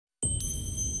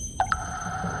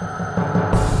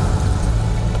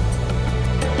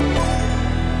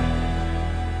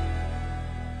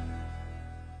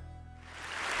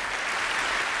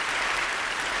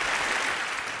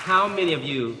How many of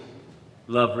you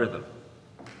love rhythm?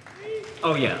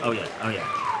 Oh yeah, oh yeah, oh yeah.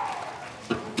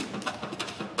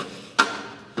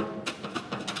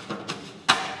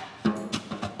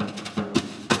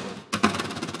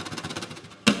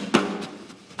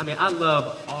 I mean, I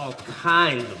love all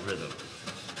kinds of rhythm.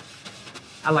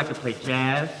 I like to play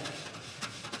jazz,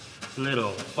 a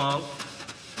little funk,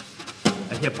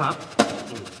 a hip hop,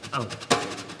 a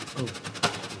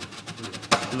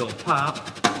little pop,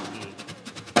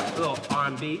 a little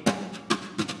R&B,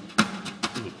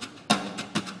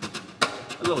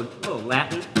 a little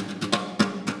Latin,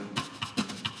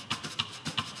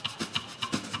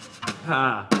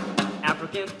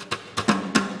 African.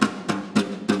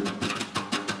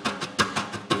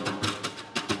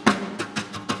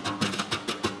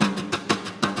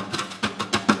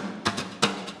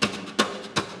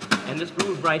 And this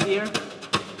groove right here,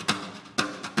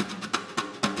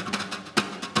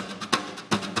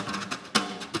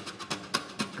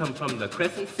 comes from the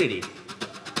Crescent City,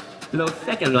 little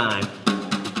second line.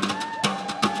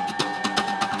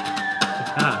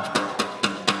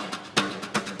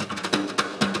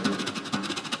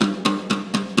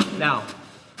 Now,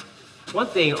 one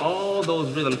thing all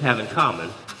those rhythms have in common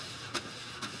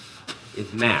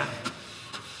is math.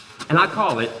 And I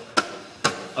call it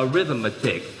a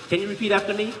rhythm-etic. Can you repeat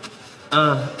after me?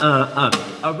 A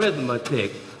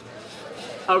rhythm-etic.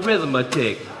 A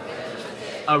rhythm-etic.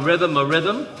 A rhythm, a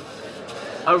rhythm.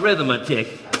 A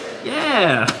rhythm-etic.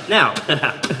 Yeah. Now,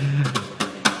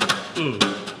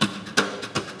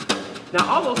 now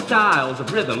all those styles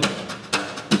of rhythm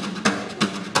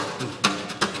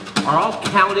are all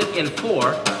counted in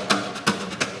 4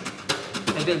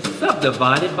 and then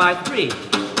subdivided by 3.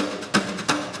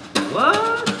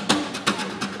 What?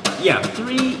 Yeah,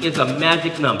 3 is a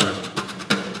magic number.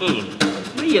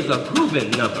 3 is a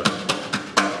grooving number.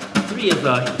 3 is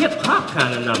a hip-hop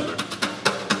kind of number.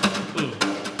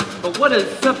 But what does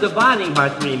subdividing by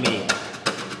 3 mean?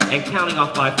 And counting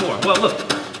off by 4? Well, look,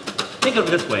 think of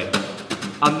it this way.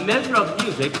 A measure of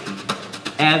music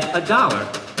as $1.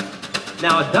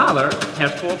 Now, $1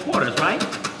 has 4 quarters, right?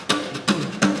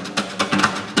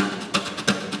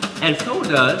 And so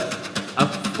does a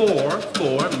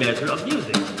 4/4 measure of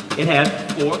music. It has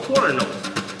 4 quarter notes.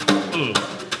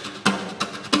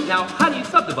 Now, how do you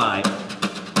subdivide?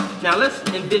 Now, let's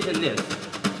envision this.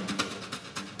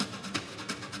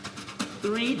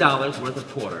 $3 worth of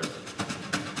quarters.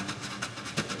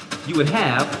 You would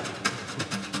have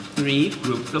 3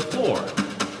 groups of 4.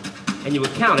 And you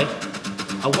would count it.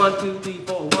 A 1, 2, 3,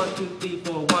 4, 1, 2, 3,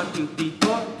 4, 1, 2, 3,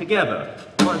 4, together.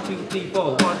 1, 2, 3,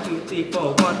 4, 1, 2, 3,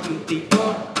 4, 1, 2, 3,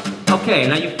 4. Okay,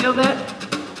 now you feel that?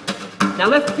 Now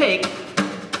let's take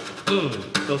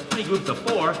those 3 groups of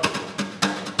 4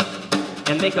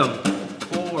 and make them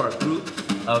 4 groups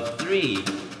of 3.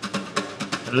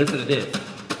 And listen to this.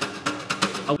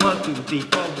 A 1, 2, 3,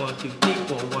 4, 1, 2, 3,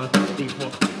 4, 1, 2, 3,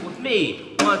 4. With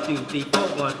me. 1, 2, 3, 4,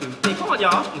 1, 2, 3. Come on,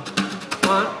 y'all.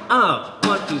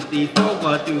 1, 2, 3, 4,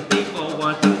 1, 2, 3, 4,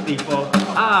 1, 2, 3, 4.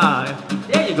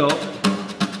 There you go.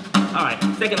 All right,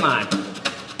 second line.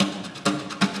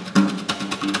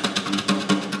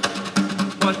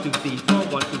 1, 2, 3, 4,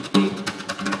 1, 2, 3.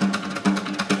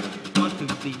 1, 2,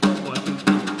 3, 4, 1, 2,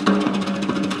 3.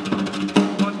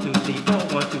 1, 2, 3, 4,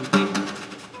 1, 2, 3.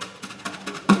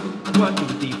 1, 2,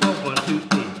 3, 4, 1, 2,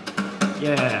 3.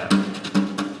 Yeah.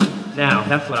 Now,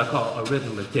 that's what I call a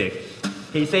rhythm-etic.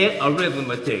 Can you say it? A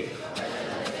rhythm-etic.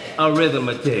 A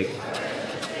rhythm-etic.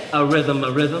 A rhythm, a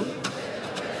rhythm.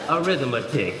 A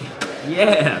rhythm-etic.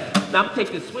 Yeah. Now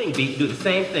take this swing beat, do the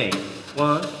same thing.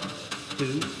 1,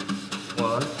 2,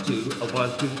 1, 2, a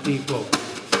 1, 2, 3, 4.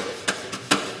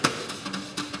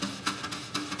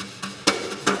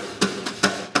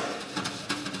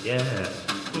 Yeah.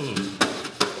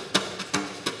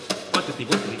 1, 2, 3,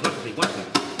 1, 2, 3, 1, 2, 3, 1,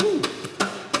 2. Woo.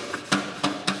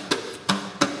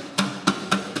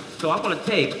 So I'm going to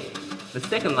take the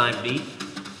second line beat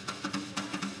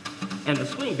and the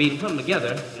swing beat and put them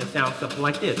together, and it sounds something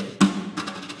like this.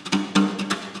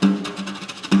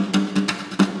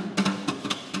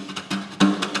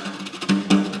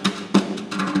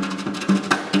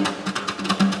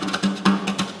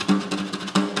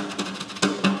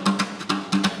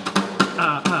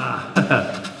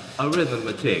 A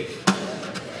rhythm-etic.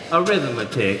 A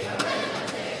rhythm-etic.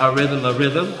 A rhythm, a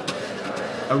rhythm.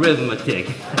 A rhythm-etic.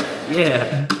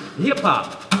 Yeah. Hip-hop.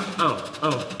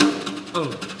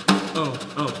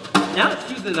 Now it's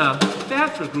using a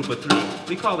faster group of 3.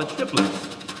 We call it triplets.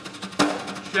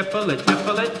 Triplet,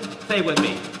 triplet. Say it with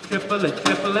me. Triplet,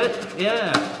 triplet.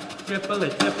 Yeah.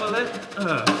 Triplet, triplet.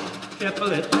 triple,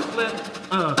 triplet,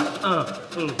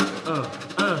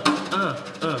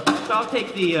 So I'll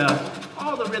take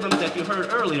all the rhythms that you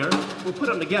heard earlier, we'll put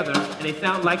them together, and they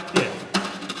sound like this.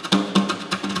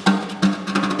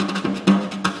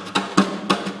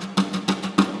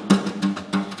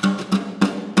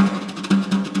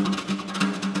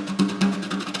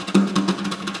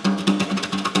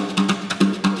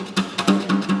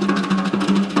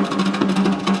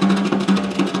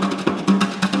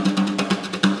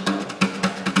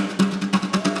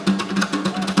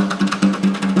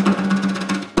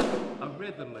 A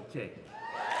rhythm-etic.